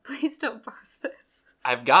Please don't post this.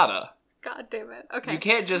 I've gotta. God damn it. Okay. You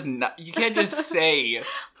can't just say.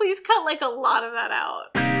 Please cut, like, a lot of that out.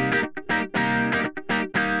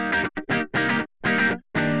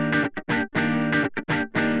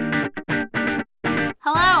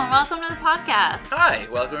 Hello, and welcome to the podcast. Hi,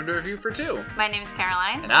 welcome to Review for Two. My name is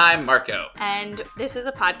Caroline. And I'm Marco. And this is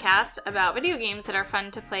a podcast about video games that are fun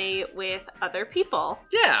to play with other people.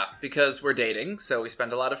 Yeah, because we're dating, so we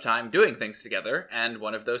spend a lot of time doing things together, and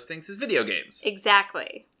one of those things is video games.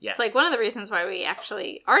 Exactly. Yes. It's like one of the reasons why we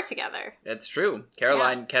actually are together. That's true.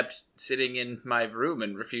 Caroline kept sitting in my room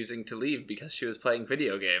and refusing to leave because she was playing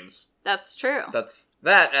video games. That's true. That's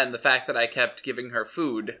that, and the fact that I kept giving her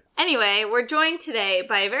food. Anyway, we're joined today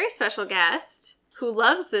by a very special guest who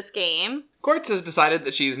loves this game. Quartz has decided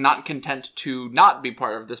that she's not content to not be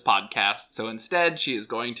part of this podcast, so instead she is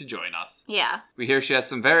going to join us. Yeah. We hear she has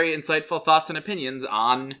some very insightful thoughts and opinions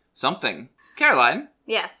on something. Caroline?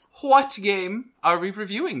 Yes. What game are we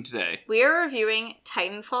reviewing today? We are reviewing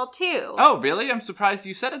Titanfall 2. Oh, really? I'm surprised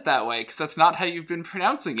you said it that way, because that's not how you've been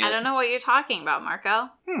pronouncing it. I don't know what you're talking about, Marco.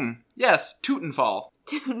 Yes, Titanfall.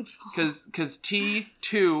 Titanfall. Because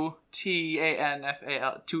T2,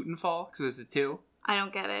 T-A-N-F-A-L, Titanfall, because it's a 2. I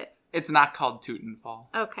don't get it. It's not called Titanfall.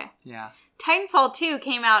 Okay. Yeah. Titanfall 2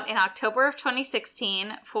 came out in October of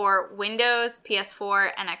 2016 for Windows, PS4,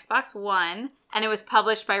 and Xbox One, and it was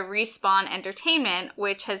published by Respawn Entertainment,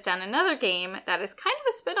 which has done another game that is kind of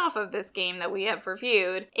a spin-off of this game that we have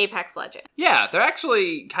reviewed, Apex Legends. Yeah, they're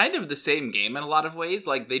actually kind of the same game in a lot of ways.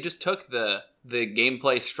 Like, they just took the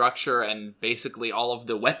gameplay structure and basically all of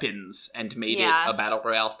the weapons and made it a Battle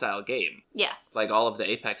Royale style game. Yes. Like, all of the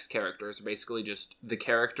Apex characters are basically just the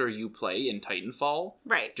character you play in Titanfall.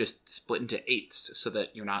 Right. Just split into eighths so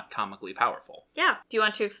that you're not comically powerful. Yeah. Do you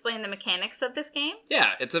want to explain the mechanics of this game?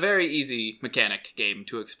 Yeah, it's a very easy mechanic game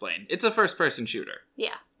to explain. It's a first-person shooter.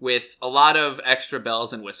 Yeah. With a lot of extra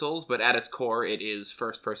bells and whistles, but at its core, it is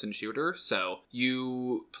first-person shooter. So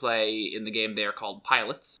you play in the game, they are called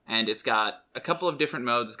pilots, and it's got a couple of different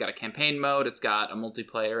modes. It's got a campaign mode, it's got a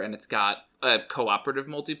multiplayer, and it's got a cooperative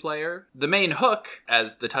multiplayer. The main hook,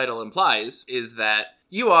 as the title implies, is that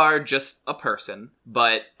you are just a person,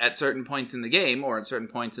 but at certain points in the game, or at certain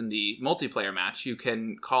points in the multiplayer match, you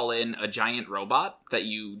can call in a giant robot that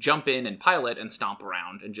you jump in and pilot and stomp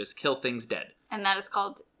around and just kill things dead. And that is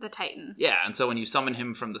called the Titan. Yeah, and so when you summon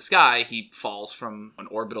him from the sky, he falls from an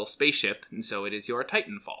orbital spaceship, and so it is your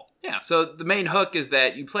Titanfall. Yeah, so the main hook is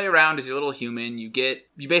that you play around as your little human, you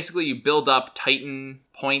build up Titan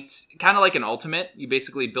points, kind of like an ultimate. You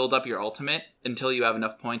basically build up your ultimate until you have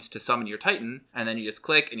enough points to summon your Titan, and then you just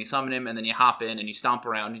click and you summon him, and then you hop in and you stomp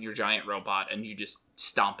around in your giant robot, and you just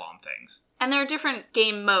stomp on things. And there are different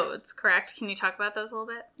game modes, correct? Can you talk about those a little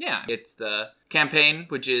bit? Yeah, it's the campaign,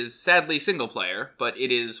 which is sadly single player, but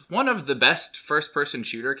it is one of the best first-person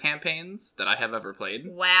shooter campaigns that I have ever played.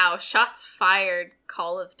 Wow, shots fired,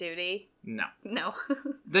 Call of Duty. No.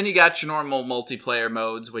 Then you got your normal multiplayer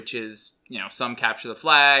modes, which is, some capture the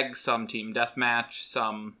flag, some team deathmatch,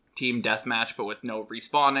 some team deathmatch but with no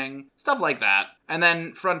respawning, stuff like that. And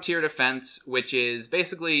then Frontier Defense, which is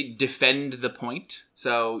basically defend the point.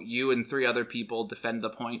 So you and 3 other people defend the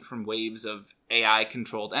point from waves of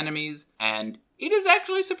AI-controlled enemies, and it is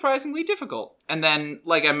actually surprisingly difficult. And then,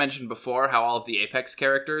 like I mentioned before, how all of the Apex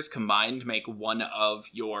characters combined make one of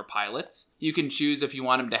your pilots. You can choose if you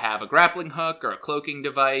want them to have a grappling hook or a cloaking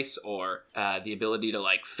device or the ability to,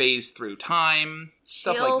 phase through time,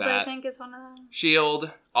 stuff like that. Shield, I think, is one of them.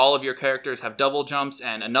 Shield. All of your characters have double jumps,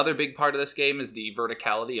 and another big part of this game is the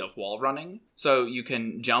verticality of wall running. So you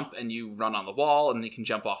can jump and you run on the wall, and then you can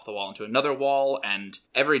jump off the wall into another wall, and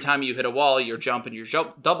every time you hit a wall, your jump and your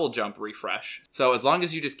double jump refresh. So as long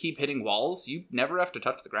as you just keep hitting walls, you never have to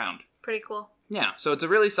touch the ground. Pretty cool. Yeah, so it's a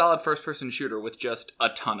really solid first-person shooter with just a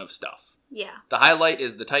ton of stuff. Yeah. The highlight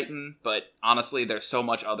is the Titan, but honestly, there's so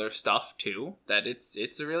much other stuff, too, that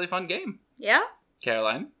it's a really fun game. Yeah?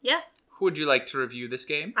 Caroline? Yes. Would you like to review this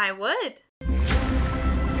game? I would.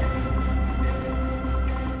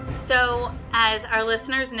 So, as our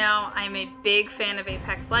listeners know, I'm a big fan of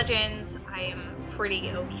Apex Legends. I am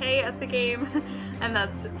pretty okay at the game, and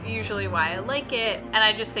that's usually why I like it. And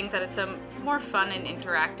I just think that it's a more fun and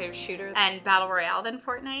interactive shooter and Battle Royale than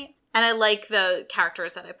Fortnite. And I like the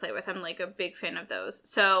characters that I play with. I'm a big fan of those.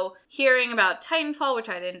 So hearing about Titanfall, which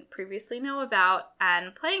I didn't previously know about,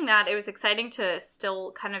 and playing that, it was exciting to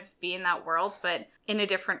still kind of be in that world, but in a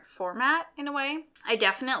different format in a way. I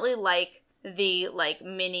definitely like the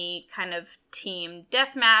mini kind of team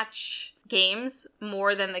deathmatch games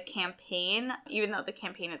more than the campaign, even though the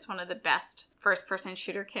campaign is one of the best first-person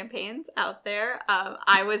shooter campaigns out there.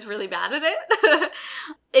 I was really bad at it.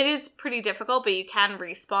 It is pretty difficult, but you can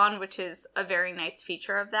respawn, which is a very nice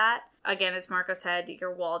feature of that. Again, as Marco said,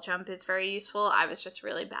 your wall jump is very useful. I was just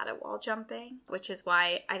really bad at wall jumping, which is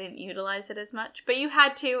why I didn't utilize it as much. But you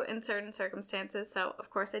had to in certain circumstances, so of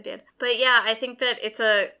course I did. But yeah, I think that it's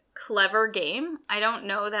a clever game. I don't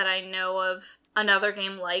know that I know of another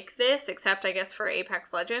game like this, except I guess for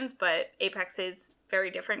Apex Legends, but Apex is very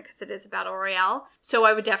different because it is a battle royale. So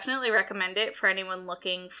I would definitely recommend it for anyone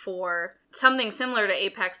looking for something similar to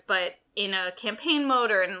Apex, but in a campaign mode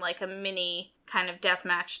or in like a mini kind of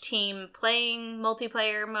deathmatch team playing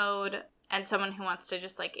multiplayer mode, and someone who wants to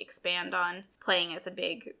just like expand on playing as a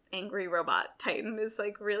big angry robot titan is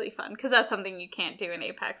like really fun, because that's something you can't do in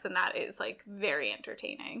Apex, and that is like very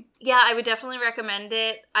entertaining. Yeah, I would definitely recommend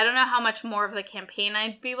it. I don't know how much more of the campaign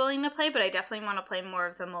I'd be willing to play, but I definitely want to play more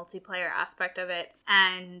of the multiplayer aspect of it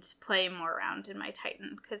and play more around in my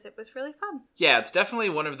Titan, because it was really fun. Yeah, it's definitely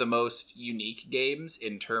one of the most unique games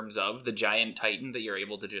in terms of the giant titan that you're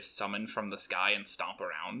able to just summon from the sky and stomp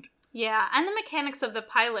around. Yeah, and the mechanics of the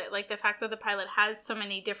pilot, like the fact that the pilot has so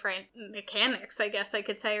many different mechanics, I guess I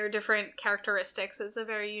could say, or different characteristics, is a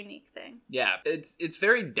very unique thing. Yeah, it's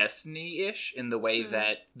very Destiny-ish in the way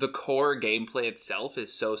that the core gameplay itself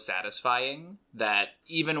is so satisfying that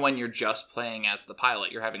even when you're just playing as the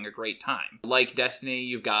pilot, you're having a great time. Like Destiny,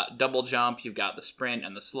 you've got double jump, you've got the sprint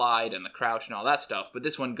and the slide and the crouch and all that stuff, but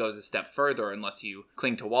this one goes a step further and lets you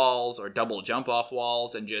cling to walls or double jump off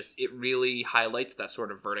walls, and just, it really highlights that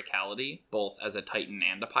sort of verticality, both as a Titan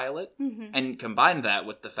and a pilot. And combine that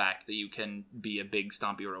with the fact that you can be a big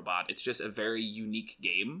stompy robot. It's just a very unique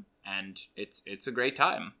game, and it's a great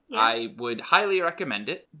time. Yeah. I would highly recommend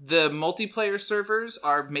it. The multiplayer servers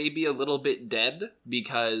are maybe a little bit dead,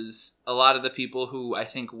 because a lot of the people who I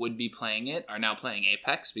think would be playing it are now playing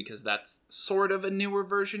Apex, because that's sort of a newer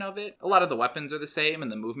version of it. A lot of the weapons are the same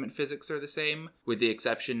and the movement physics are the same, with the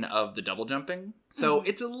exception of the double jumping. So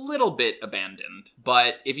it's a little bit abandoned.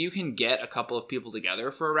 But if you can get a couple of people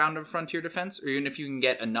together for a round of Frontier Defense, or even if you can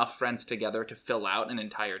get enough friends together to fill out an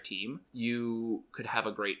entire team, you could have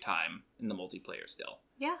a great time in the multiplayer still.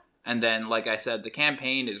 Yeah. And then, like I said, the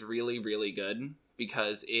campaign is really, really good,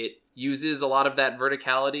 because it uses a lot of that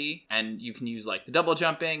verticality, and you can use like the double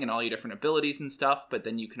jumping and all your different abilities and stuff, but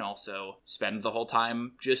then you can also spend the whole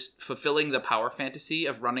time just fulfilling the power fantasy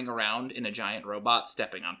of running around in a giant robot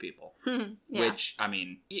stepping on people. Yeah. Which, I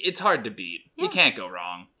mean, it's hard to beat. Yeah. You can't go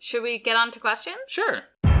wrong. Should we get on to questions? Sure.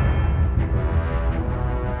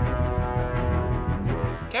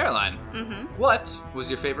 Caroline, what was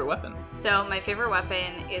your favorite weapon? So my favorite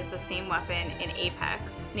weapon is the same weapon in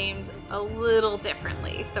Apex, named a little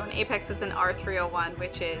differently. So in Apex it's an R301,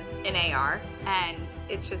 which is an AR, and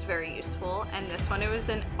it's just very useful. And this one, it was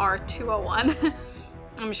an R201.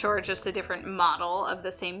 I'm sure just a different model of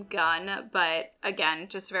the same gun, but again,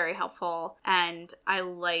 just very helpful. And I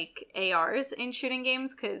like ARs in shooting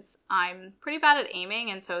games because I'm pretty bad at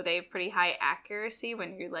aiming, and so they have pretty high accuracy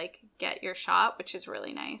when you like get your shot, which is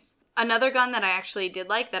really nice. Another gun that I actually did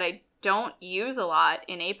like that I don't use a lot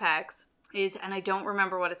in Apex is, and I don't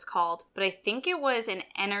remember what it's called, but I think it was an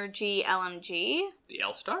Energy LMG. The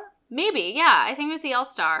L-Star? Maybe, yeah. I think it was the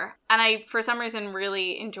L-Star. And I, for some reason,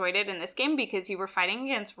 really enjoyed it in this game because you were fighting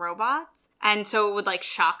against robots. And so it would, like,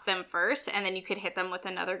 shock them first, and then you could hit them with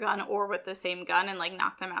another gun or with the same gun and, like,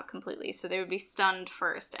 knock them out completely. So they would be stunned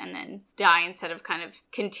first and then die instead of kind of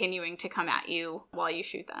continuing to come at you while you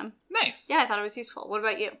shoot them. Nice. Yeah, I thought it was useful. What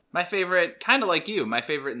about you? My favorite, kind of like you, my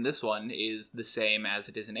favorite in this one is the same as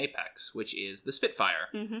it is in Apex, which is the Spitfire.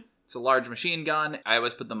 It's a large machine gun. I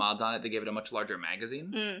always put the mods on it. They give it a much larger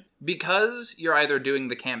magazine. Because you're either doing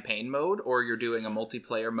the campaign mode or you're doing a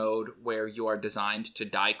multiplayer mode where you are designed to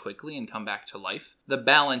die quickly and come back to life, the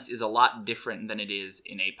balance is a lot different than it is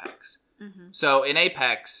in Apex. So in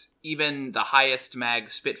Apex, even the highest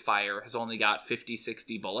mag Spitfire has only got 50,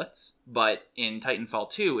 60 bullets, but in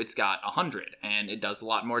Titanfall 2, it's got 100, and it does a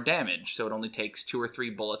lot more damage, so it only takes 2 or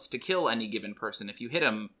 3 bullets to kill any given person if you hit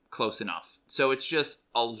them close enough. So it's just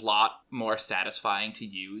a lot more satisfying to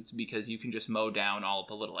use because you can just mow down all of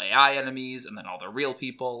the little AI enemies and then all the real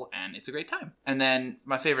people, and it's a great time. And then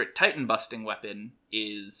my favorite Titan busting weapon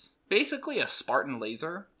is basically a Spartan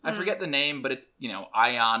laser. I forget the name, but it's,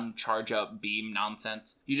 ion charge up beam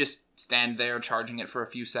nonsense. You just stand there charging it for a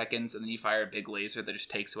few seconds, and then you fire a big laser that just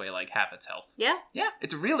takes away like half its health. Yeah. Yeah,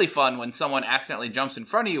 it's really fun when someone accidentally jumps in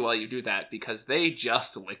front of you while you do that, because they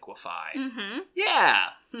just liquefy. Mm-hmm. Yeah.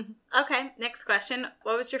 Okay, next question.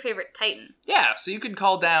 What was your favorite Titan? Yeah, so you could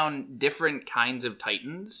call down different kinds of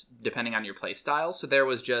Titans depending on your playstyle. So there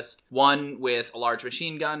was just one with a large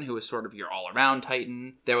machine gun who was sort of your all-around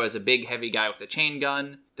Titan. There was a big heavy guy with a chain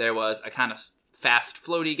gun. There was a kind of fast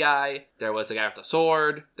floaty guy. There was a guy with a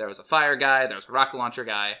sword. There was a fire guy. There was a rocket launcher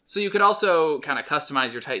guy. So you could also kind of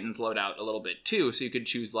customize your Titan's loadout a little bit too. So you could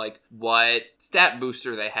choose like what stat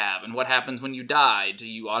booster they have and what happens when you die. Do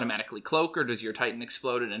you automatically cloak, or does your Titan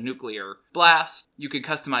explode in a nuclear blast? You could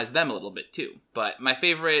customize them a little bit too. But my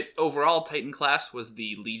favorite overall Titan class was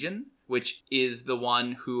the Legion, which is the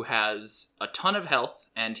one who has a ton of health,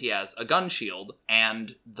 and he has a gun shield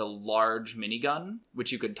and the large minigun,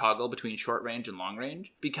 which you could toggle between short range and long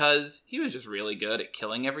range, because he was just really good at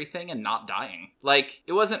killing everything and not dying. Like,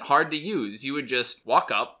 it wasn't hard to use. You would just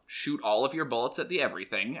walk up, shoot all of your bullets at the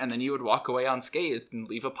everything, and then you would walk away unscathed and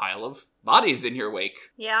leave a pile of bodies in your wake.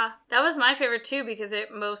 Yeah, that was my favorite too, because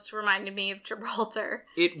it most reminded me of Gibraltar.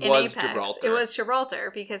 It was Apex. Gibraltar. It was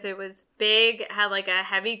Gibraltar because it was big, had like a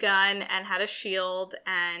heavy gun, and had a shield,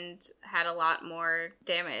 and had a lot more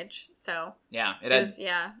damage. So yeah, it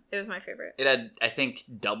was my favorite. It had, I think,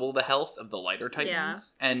 double the health of the lighter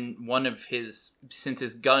Titans. Yeah. And since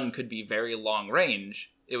his gun could be very long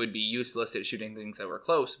range, it would be useless at shooting things that were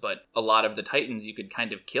close, but a lot of the Titans you could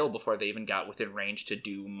kind of kill before they even got within range to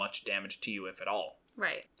do much damage to you, if at all.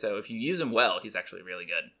 Right. So if you use him well, he's actually really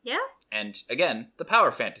good. Yeah. And again, the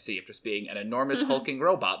power fantasy of just being an enormous hulking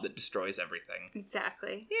robot that destroys everything.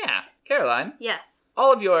 Exactly. Yeah. Caroline? Yes.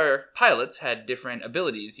 All of your pilots had different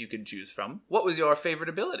abilities you could choose from. What was your favorite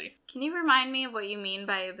ability? Can you remind me of what you mean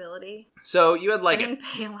by ability? So you had like I didn't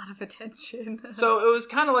pay a lot of attention. So it was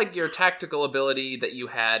kind of like your tactical ability that you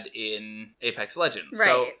had in Apex Legends. Right.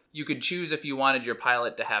 So you could choose if you wanted your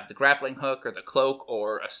pilot to have the grappling hook or the cloak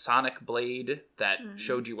or a sonic blade that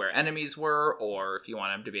showed you where enemies were, or if you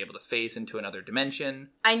want him to be able to phase into another dimension.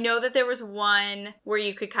 I know that there was one where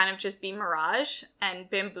you could kind of just be Mirage and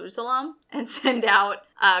bamboozle them and send out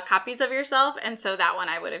copies of yourself, and so that one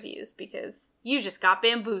I would have used because you just got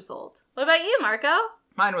bamboozled. What about you, Marco?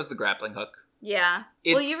 Mine was the grappling hook. Yeah.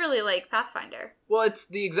 Well, you really like Pathfinder. Well, it's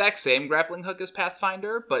the exact same grappling hook as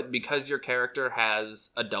Pathfinder, but because your character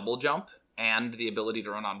has a double jump and the ability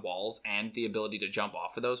to run on walls and the ability to jump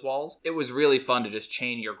off of those walls, it was really fun to just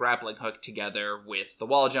chain your grappling hook together with the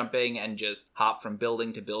wall jumping and just hop from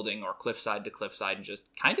building to building or cliffside to cliffside and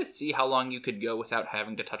just kind of see how long you could go without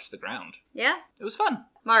having to touch the ground. Yeah. It was fun.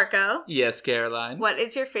 Marco. Yes, Caroline. What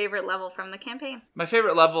is your favorite level from the campaign? My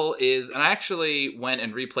favorite level is, and I actually went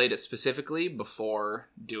and replayed it specifically before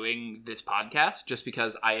doing this podcast, just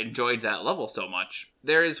because I enjoyed that level so much.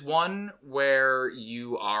 There is one where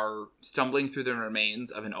you are stumbling through the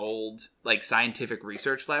remains of an old, scientific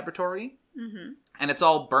research laboratory. Mm-hmm. And it's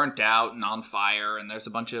all burnt out and on fire, and there's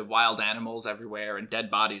a bunch of wild animals everywhere and dead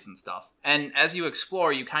bodies and stuff. And as you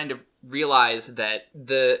explore, you kind of realize that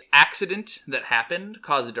the accident that happened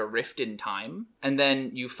caused a rift in time, and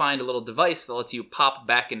then you find a little device that lets you pop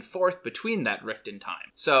back and forth between that rift in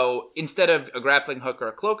time. So instead of a grappling hook or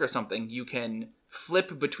a cloak or something, you can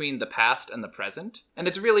flip between the past and the present. And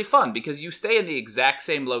it's really fun because you stay in the exact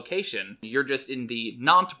same location. You're just in the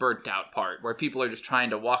not burnt out part where people are just trying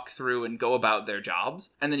to walk through and go about their jobs.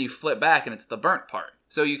 And then you flip back and it's the burnt part.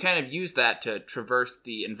 So you kind of use that to traverse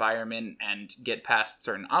the environment and get past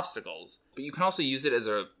certain obstacles. But you can also use it as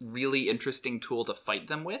a really interesting tool to fight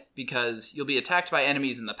them with, because you'll be attacked by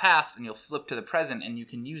enemies in the past and you'll flip to the present, and you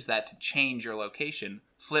can use that to change your location,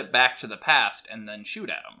 flip back to the past, and then shoot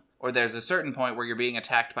at them. Or there's a certain point where you're being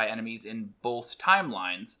attacked by enemies in both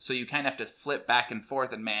timelines, so you kind of have to flip back and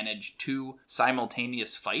forth and manage two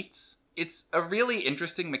simultaneous fights. It's a really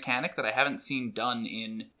interesting mechanic that I haven't seen done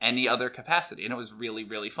in any other capacity, and it was really,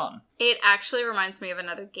 really fun. It actually reminds me of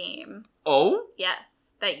another game. Oh? Yes,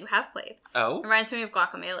 that you have played. Oh? It reminds me of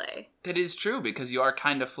Guacamelee. It is true, because you are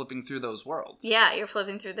kind of flipping through those worlds. Yeah, you're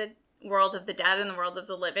flipping through the world of the dead and the world of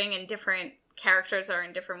the living, and different characters are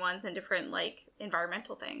in different ones, and different,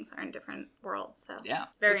 environmental things are in different worlds, so yeah,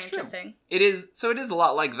 very interesting. True. It is a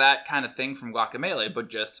lot like that kind of thing from Guacamelee, but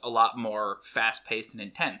just a lot more fast-paced and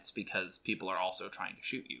intense, because people are also trying to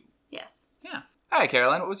shoot you. Yes. Yeah. All right,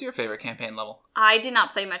 Caroline, what was your favorite campaign level? I did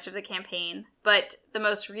not play much of the campaign, but the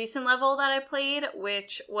most recent level that I played,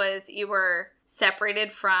 which was you were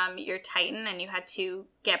separated from your Titan and you had to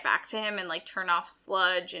get back to him and like turn off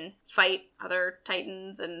sludge and fight other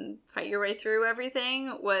Titans and fight your way through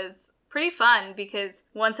everything was pretty fun, because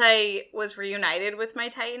once I was reunited with my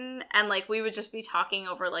Titan and like we would just be talking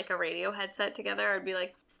over like a radio headset together, I'd be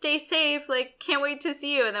like, stay safe, like can't wait to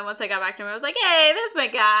see you. And then once I got back to him, I was like, hey, there's my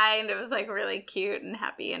guy. And it was like really cute and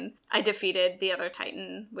happy. And I defeated the other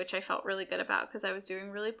Titan, which I felt really good about because I was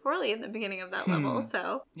doing really poorly in the beginning of that level.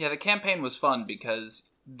 So yeah, the campaign was fun because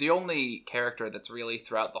the only character that's really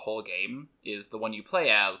throughout the whole game is the one you play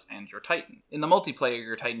as and your Titan. In the multiplayer,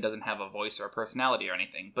 your Titan doesn't have a voice or a personality or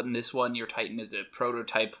anything, but in this one, your Titan is a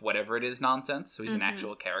prototype whatever it is nonsense, so he's an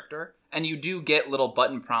actual character. And you do get little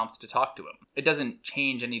button prompts to talk to him. It doesn't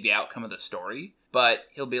change any of the outcome of the story, but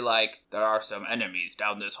he'll be like, there are some enemies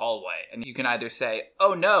down this hallway. And you can either say,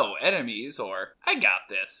 oh no, enemies, or I got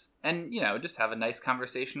this. And, you know, just have a nice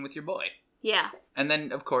conversation with your boy. yeah. And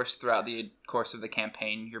then, of course, throughout the course of the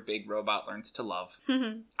campaign, your big robot learns to love.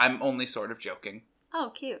 I'm only sort of joking.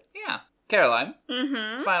 Oh, cute. Yeah. Caroline,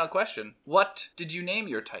 Mm-hmm. final question. What did you name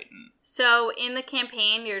your Titan? So in the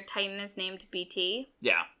campaign, your Titan is named BT.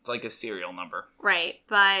 Yeah, it's like a serial number. Right,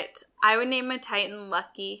 but I would name my Titan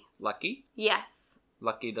Lucky. Lucky? Yes.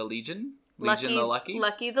 Lucky the Legion? Legion the Lucky?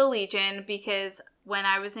 Lucky the Legion, because when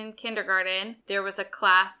I was in kindergarten, there was a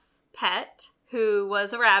class pet who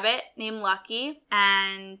was a rabbit named Lucky,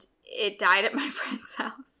 and it died at my friend's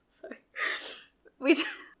house. Sorry. This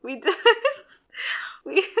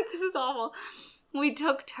is awful. We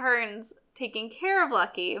took turns taking care of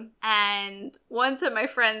Lucky, and once at my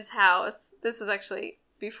friend's house, this was actually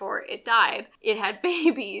before it died, it had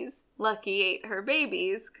babies. Lucky ate her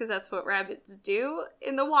babies, because that's what rabbits do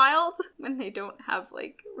in the wild when they don't have,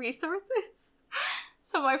 like, resources.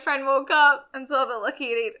 So my friend woke up and saw that Lucky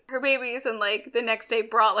had ate her babies, and, like, the next day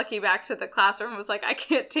brought Lucky back to the classroom and was like, I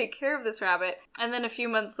can't take care of this rabbit. And then a few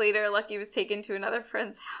months later, Lucky was taken to another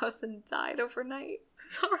friend's house and died overnight.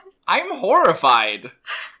 Sorry. I'm horrified.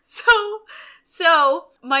 So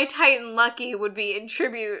my Titan Lucky would be in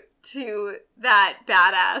tribute to that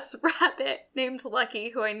badass rabbit named Lucky,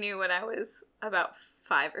 who I knew when I was about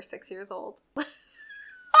 5 or 6 years old.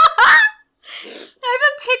 I have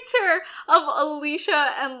a picture of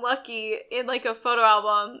Alicia and Lucky in like a photo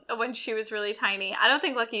album of when she was really tiny. I don't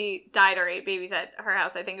think Lucky died or ate babies at her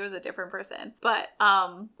house. I think it was a different person. But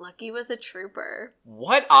Lucky was a trooper.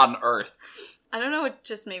 What on earth? I don't know what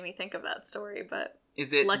just made me think of that story, but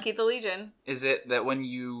Is it Lucky the Legion. Is it that when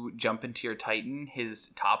you jump into your Titan,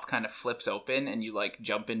 his top kind of flips open and you like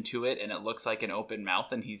jump into it and it looks like an open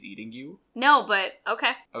mouth and he's eating you? No, but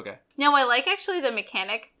okay. Okay. No, I like actually the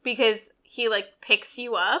mechanic because he like picks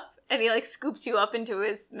you up and he like scoops you up into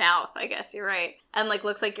his mouth, I guess you're right. And like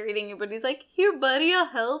looks like you're eating you, but he's like, here buddy, I'll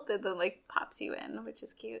help, and then like pops you in, which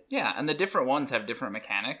is cute. Yeah, and the different ones have different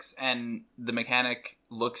mechanics, and the mechanic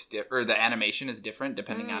looks or the animation is different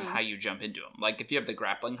depending on how you jump into him. Like if you have the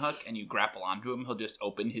grappling hook and you grapple onto him, he'll just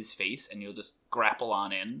open his face and you'll just grapple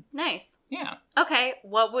on in. Nice. Yeah. Okay,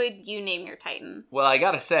 what would you name your Titan? Well, I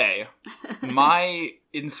gotta say, my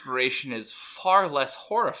inspiration is far less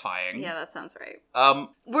horrifying. Yeah, that sounds right.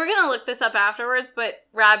 We're gonna look this up afterwards, but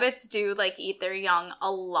rabbits do like eat their young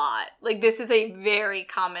a lot. Like this is a very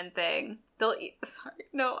common thing. They'll eat. Sorry,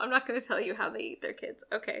 no, I'm not going to tell you how they eat their kids.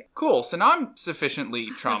 Okay. Cool. So now I'm sufficiently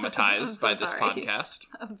traumatized by this podcast.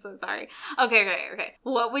 I'm so sorry. Okay.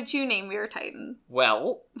 What would you name your Titan?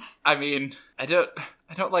 Well, I mean, I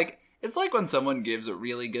don't like. It's like when someone gives a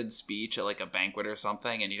really good speech at like a banquet or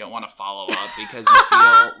something and you don't want to follow up because you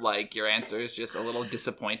feel like your answer is just a little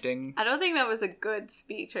disappointing. I don't think that was a good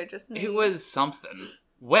speech. It was something.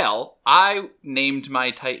 Well, I named my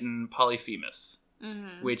Titan Polyphemus,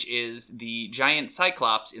 which is the giant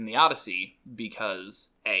Cyclops in the Odyssey because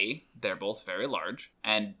A, they're both very large,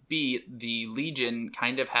 and B, the Legion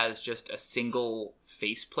kind of has just a single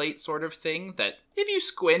faceplate sort of thing that, if you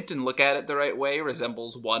squint and look at it the right way,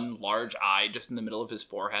 resembles one large eye just in the middle of his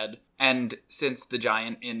forehead. And since the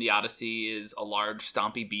giant in the Odyssey is a large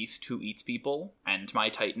stompy beast who eats people, and my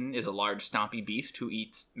Titan is a large stompy beast who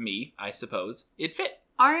eats me, I suppose, it fit.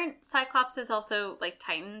 Aren't Cyclopses also, like,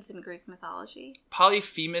 Titans in Greek mythology?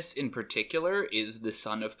 Polyphemus, in particular, is the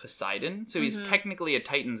son of Poseidon, so he's technically a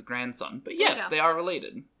Titan's grandson. But yes, they are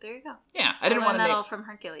related. There you go. Yeah, I didn't want to that all from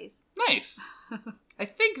Hercules. Nice. I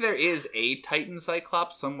think there is a Titan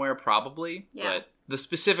Cyclops somewhere, probably, but the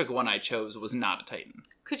specific one I chose was not a Titan.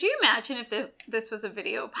 Could you imagine if this was a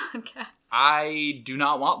video podcast? I do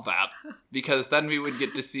not want that, because then we would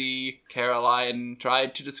get to see Caroline try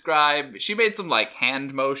to describe... She made some, like,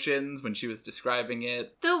 hand motions when she was describing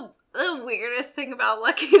it. The the weirdest thing about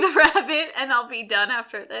Lucky the Rabbit, and I'll be done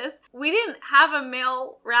after this. We didn't have a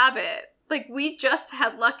male rabbit. Like, we just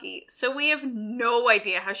had Lucky, so we have no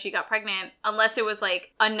idea how she got pregnant, unless it was,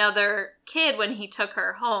 like, another kid when he took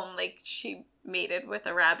her home. Like, she mated with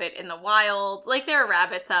a rabbit in the wild. Like, there are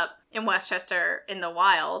rabbits up in Westchester in the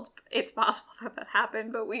wild. It's possible that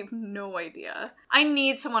happened, but we have no idea. I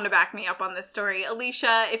need someone to back me up on this story.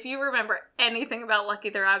 Alicia, if you remember anything about Lucky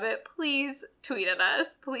the Rabbit, please tweet at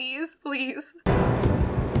us. Please, please.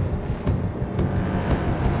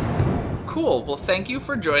 Cool. Well, thank you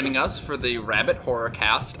for joining us for the Rabbit Horror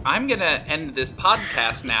Cast. I'm gonna end this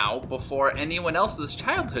podcast now before anyone else's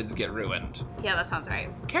childhoods get ruined. Yeah, that sounds right.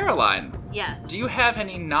 Caroline. Yes. Do you have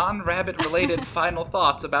any non-rabbit related final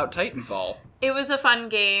thoughts about Titanfall? It was a fun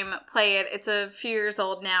game. Play it. It's a few years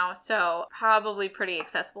old now, so probably pretty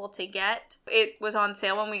accessible to get. It was on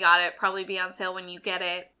sale when we got it. Probably be on sale when you get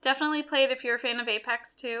it. Definitely play it if you're a fan of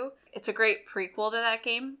Apex too. It's a great prequel to that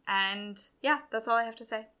game. And yeah, that's all I have to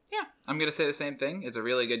say. Yeah, I'm going to say the same thing. It's a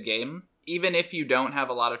really good game. Even if you don't have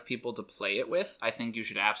a lot of people to play it with, I think you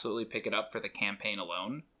should absolutely pick it up for the campaign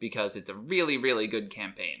alone, because it's a really, really good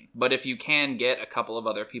campaign. But if you can get a couple of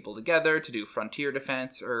other people together to do frontier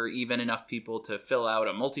defense, or even enough people to fill out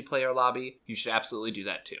a multiplayer lobby, you should absolutely do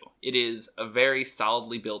that too. It is a very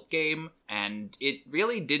solidly built game, and it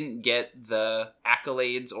really didn't get the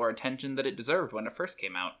accolades or attention that it deserved when it first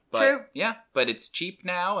came out. But, True. Yeah, but it's cheap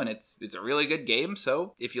now, and it's a really good game,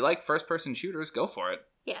 so if you like first-person shooters, go for it.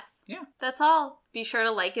 Yes. Yeah. That's all. Be sure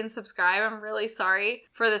to like and subscribe. I'm really sorry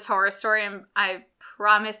for this horror story. I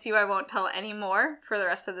promise you I won't tell any more for the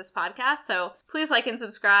rest of this podcast. So please like and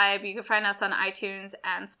subscribe. You can find us on iTunes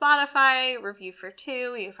and Spotify, Review for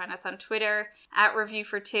Two. You can find us on Twitter at Review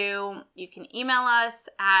for Two. You can email us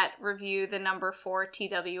at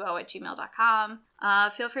review4two@gmail.com.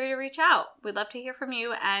 Feel free to reach out. We'd love to hear from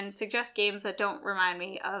you and suggest games that don't remind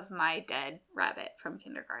me of my dead rabbit from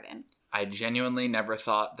kindergarten. I genuinely never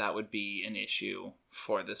thought that would be an issue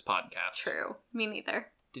for this podcast. True. Me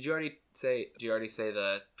neither. Did you already say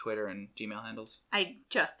the Twitter and Gmail handles? I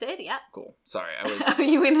just did, yeah. Cool. Sorry, I was... Are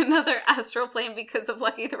you in another astral plane because of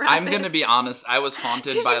Lucky the Rabbit? I'm gonna be honest, I was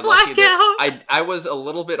haunted Did by you Lucky black out? I was a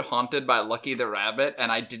little bit haunted by Lucky the Rabbit,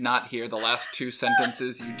 and I did not hear the last two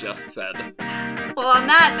sentences you just said. Well, on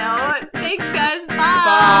that note, thanks guys,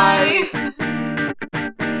 bye!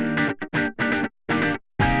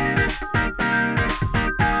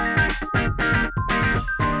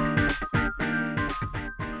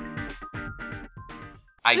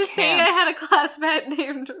 Just say I had a classmate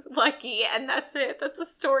named Lucky, and that's it. That's a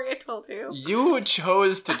story I told you. You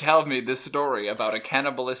chose to tell me this story about a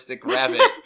cannibalistic rabbit